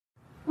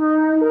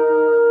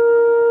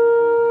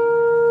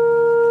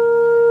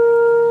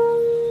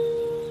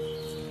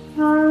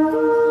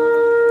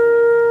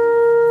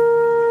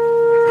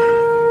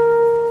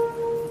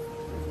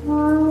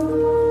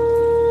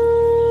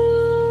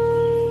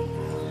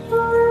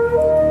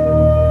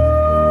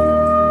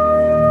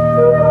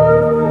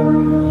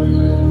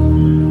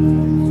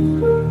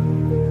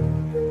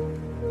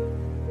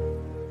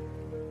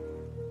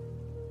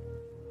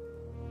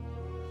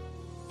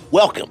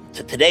Welcome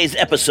to today's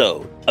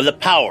episode of The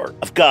Power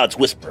of God's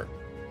Whisper,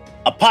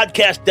 a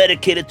podcast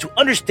dedicated to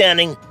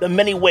understanding the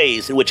many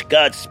ways in which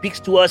God speaks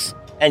to us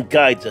and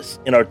guides us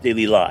in our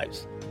daily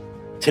lives.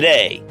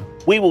 Today,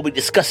 we will be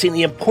discussing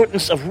the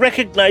importance of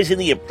recognizing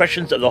the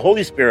impressions of the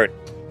Holy Spirit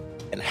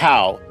and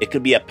how it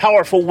can be a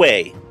powerful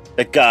way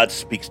that God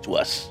speaks to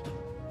us.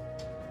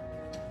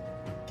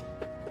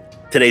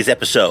 Today's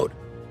episode,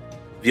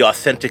 The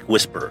Authentic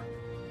Whisper,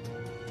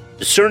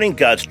 discerning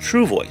God's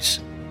true voice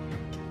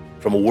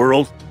from a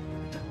world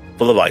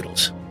full of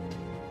idols.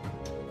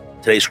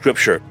 Today's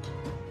scripture,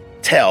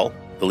 tell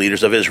the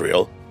leaders of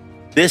Israel,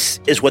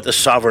 this is what the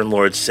sovereign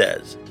Lord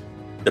says.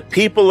 The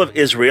people of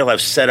Israel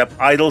have set up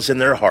idols in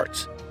their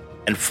hearts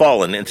and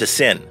fallen into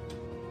sin.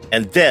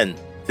 And then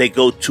they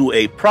go to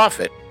a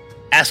prophet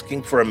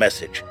asking for a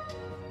message.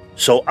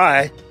 So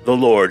I, the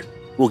Lord,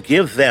 will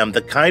give them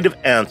the kind of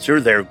answer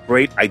their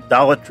great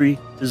idolatry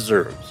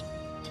deserves.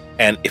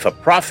 And if a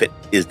prophet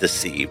is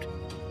deceived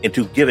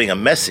into giving a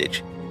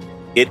message,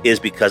 it is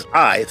because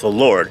I, the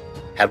Lord,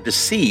 have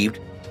deceived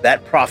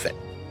that prophet.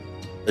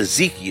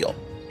 Ezekiel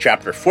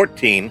chapter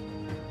 14,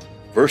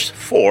 verse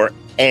 4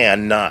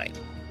 and 9.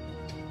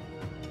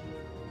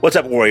 What's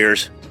up,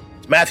 warriors?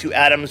 It's Matthew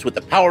Adams with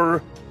the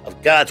Power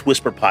of God's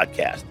Whisper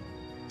podcast.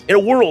 In a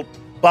world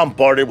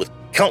bombarded with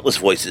countless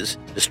voices,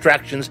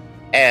 distractions,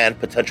 and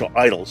potential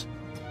idols,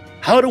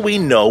 how do we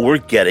know we're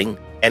getting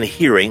and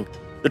hearing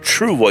the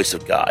true voice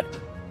of God?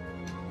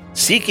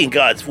 Seeking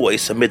God's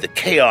voice amid the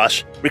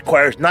chaos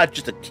requires not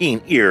just a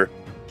keen ear,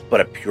 but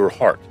a pure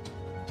heart.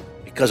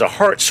 Because a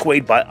heart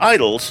swayed by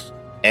idols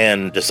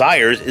and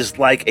desires is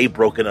like a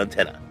broken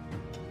antenna.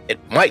 It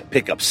might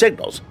pick up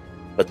signals,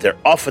 but they're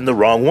often the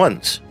wrong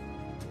ones.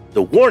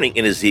 The warning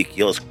in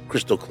Ezekiel is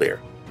crystal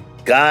clear.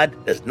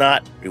 God does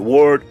not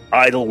reward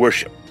idol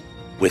worship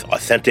with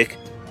authentic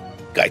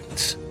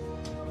guidance.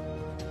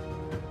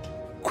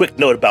 Quick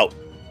note about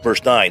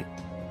verse 9.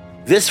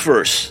 This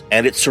verse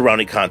and its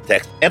surrounding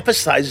context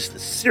emphasizes the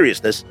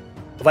seriousness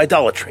of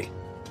idolatry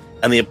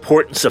and the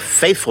importance of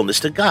faithfulness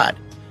to God.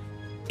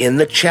 In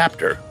the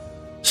chapter,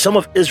 some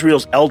of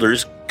Israel's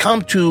elders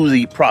come to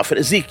the prophet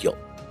Ezekiel,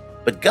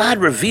 but God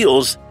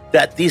reveals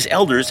that these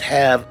elders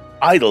have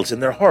idols in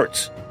their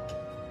hearts.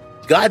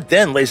 God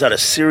then lays out a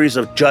series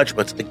of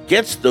judgments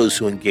against those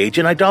who engage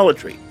in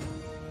idolatry,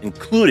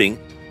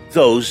 including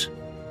those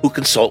who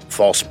consult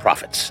false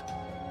prophets.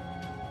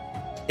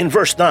 In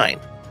verse 9,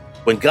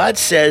 when God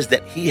says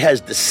that he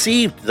has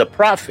deceived the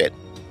prophet,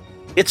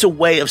 it's a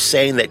way of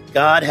saying that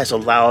God has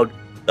allowed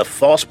the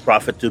false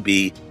prophet to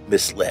be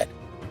misled.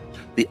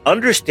 The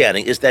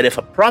understanding is that if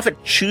a prophet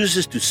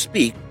chooses to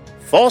speak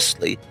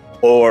falsely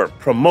or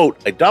promote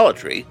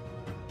idolatry,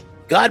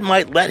 God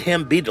might let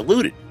him be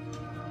deluded.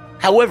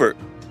 However,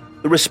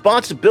 the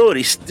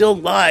responsibility still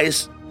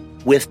lies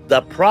with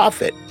the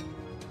prophet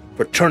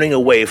for turning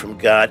away from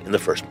God in the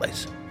first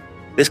place.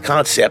 This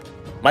concept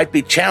might be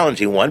a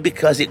challenging one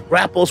because it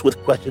grapples with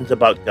questions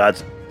about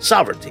God's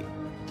sovereignty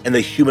and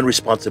the human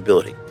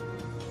responsibility.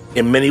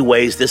 In many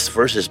ways, this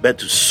verse is meant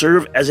to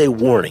serve as a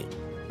warning,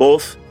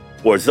 both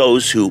for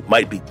those who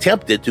might be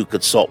tempted to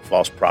consult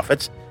false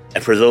prophets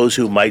and for those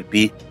who might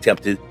be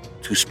tempted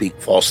to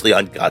speak falsely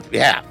on God's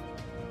behalf.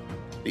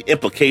 The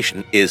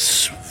implication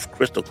is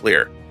crystal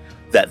clear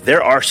that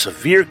there are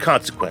severe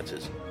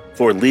consequences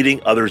for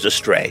leading others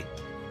astray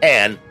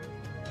and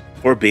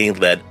for being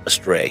led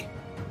astray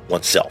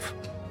oneself.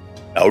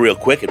 Now, real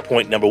quick, at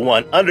point number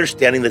 1,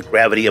 understanding the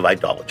gravity of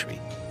idolatry.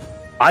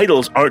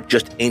 Idols aren't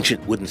just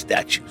ancient wooden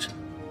statues.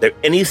 They're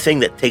anything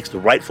that takes the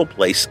rightful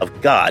place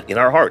of God in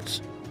our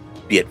hearts,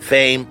 be it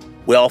fame,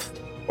 wealth,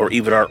 or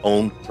even our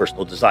own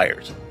personal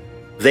desires.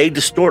 They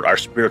distort our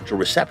spiritual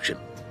reception.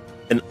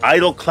 An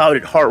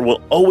idol-clouded heart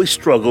will always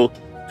struggle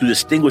to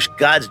distinguish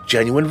God's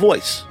genuine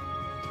voice.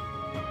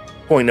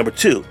 Point number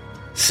 2,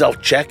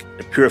 self-check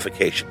and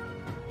purification.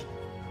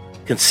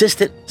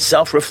 Consistent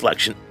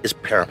self-reflection is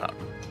paramount.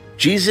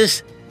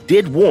 Jesus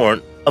did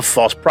warn of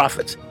false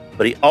prophets,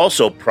 but he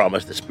also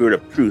promised the Spirit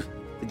of truth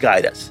to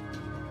guide us.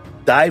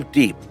 Dive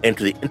deep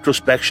into the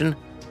introspection,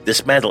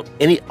 dismantle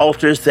any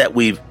altars that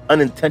we've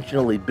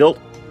unintentionally built,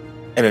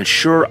 and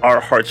ensure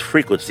our heart's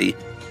frequency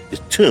is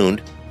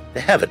tuned to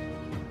heaven.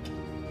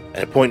 And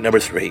at point number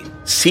 3,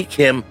 seek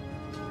him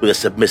with a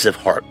submissive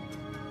heart.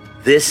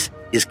 This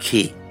is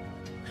key.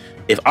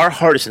 If our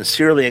heart is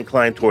sincerely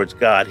inclined towards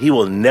God, he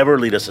will never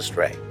lead us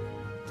astray.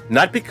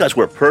 Not because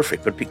we're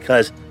perfect, but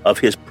because of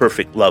his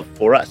perfect love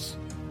for us.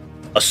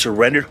 A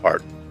surrendered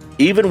heart,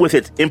 even with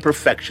its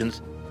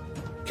imperfections,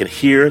 can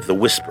hear the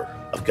whisper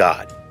of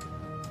God.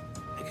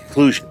 In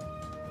conclusion,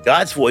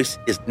 God's voice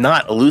is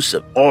not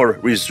elusive or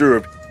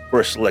reserved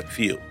for a select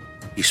few.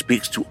 He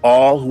speaks to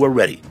all who are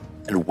ready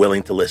and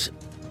willing to listen.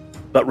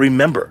 But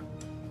remember,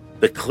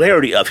 the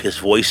clarity of his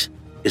voice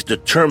is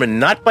determined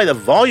not by the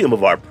volume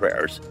of our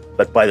prayers,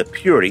 but by the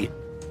purity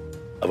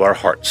of our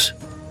hearts.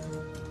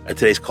 And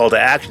today's call to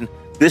action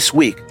this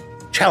week,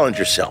 challenge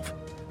yourself.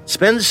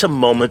 Spend some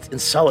moments in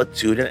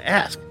solitude and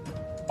ask,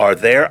 are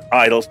there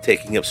idols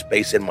taking up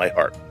space in my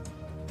heart?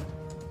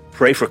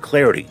 Pray for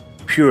clarity,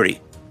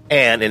 purity,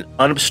 and an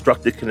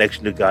unobstructed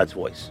connection to God's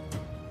voice.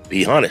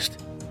 Be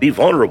honest, be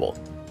vulnerable,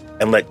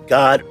 and let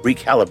God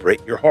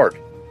recalibrate your heart.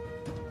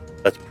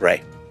 Let's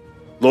pray.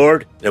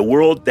 Lord, in a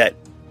world that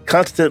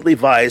constantly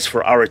vies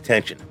for our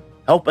attention,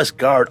 help us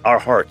guard our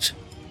hearts.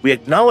 We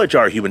acknowledge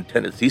our human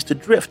tendencies to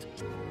drift,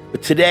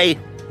 but today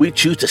we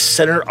choose to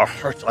center our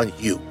hearts on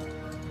you.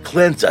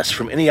 Cleanse us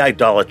from any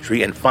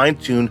idolatry and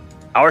fine-tune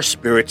our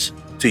spirits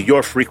to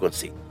your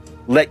frequency.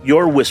 Let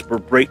your whisper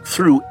break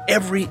through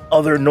every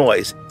other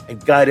noise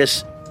and guide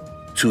us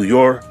to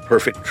your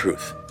perfect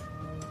truth.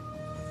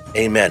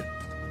 Amen.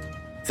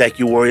 Thank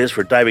you, warriors,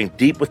 for diving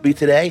deep with me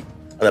today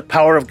on the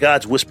Power of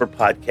God's Whisper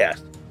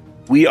podcast.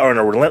 We are in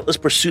a relentless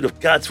pursuit of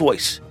God's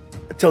voice.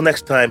 Until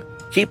next time,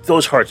 keep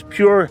those hearts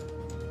pure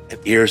and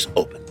ears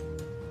open.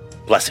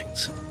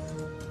 Blessings.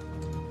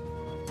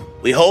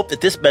 We hope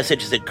that this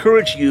message has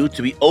encouraged you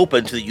to be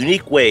open to the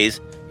unique ways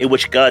in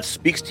which God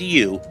speaks to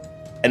you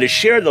and to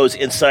share those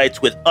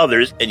insights with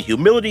others in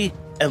humility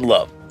and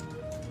love.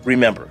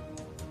 Remember,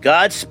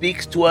 God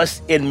speaks to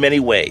us in many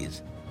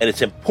ways, and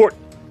it's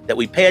important that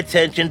we pay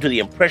attention to the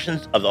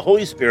impressions of the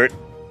Holy Spirit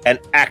and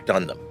act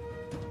on them.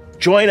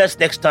 Join us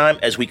next time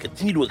as we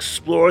continue to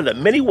explore the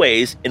many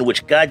ways in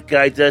which God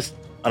guides us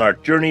on our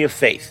journey of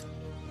faith.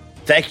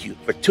 Thank you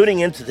for tuning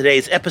in to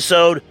today's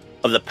episode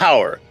of The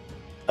Power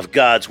of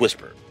God's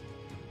Whisper.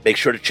 Make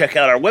sure to check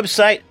out our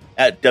website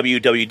at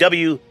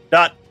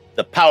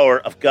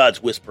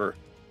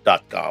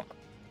www.thepowerofgodswhisper.com.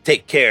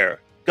 Take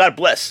care, God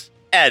bless,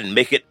 and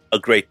make it a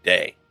great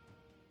day.